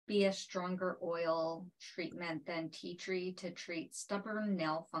be a stronger oil treatment than tea tree to treat stubborn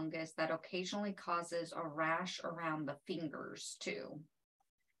nail fungus that occasionally causes a rash around the fingers too?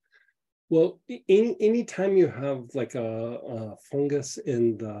 Well, anytime you have like a fungus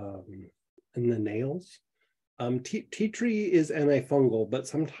in the nails, tea tree is antifungal, but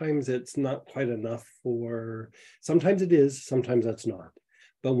sometimes it's not quite enough for. Sometimes it is, sometimes that's not.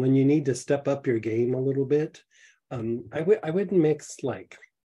 But when you need to step up your game a little bit, I would mix like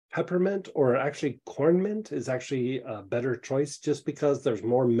peppermint, or actually corn mint is actually a better choice, just because there's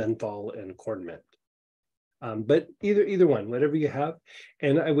more menthol in corn mint. But either one, whatever you have,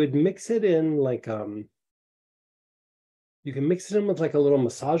 and I would mix it in like you can mix it in with like a little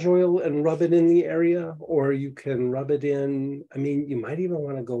massage oil and rub it in the area, or you can rub it in. I mean, you might even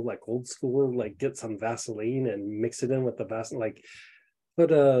want to go like old school, like get some Vaseline and mix it in with the Vaseline, like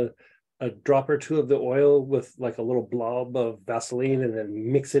put a drop or two of the oil with like a little blob of Vaseline, and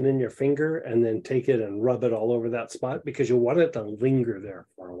then mix it in your finger, and then take it and rub it all over that spot, because you want it to linger there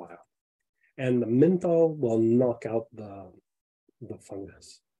for a while. And the menthol will knock out the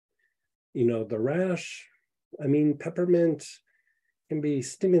fungus. You know, the rash, I mean, peppermint can be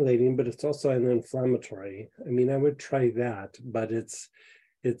stimulating, but it's also an inflammatory. I mean, I would try that, but it's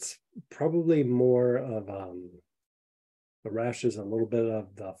probably more of the rash is a little bit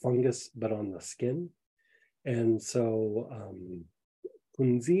of the fungus, but on the skin. And so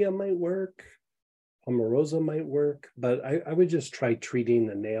Kunzia might work, Pomarosa might work, but I would just try treating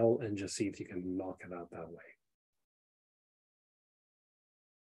the nail and just see if you can knock it out that way.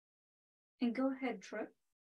 And go ahead, Trip.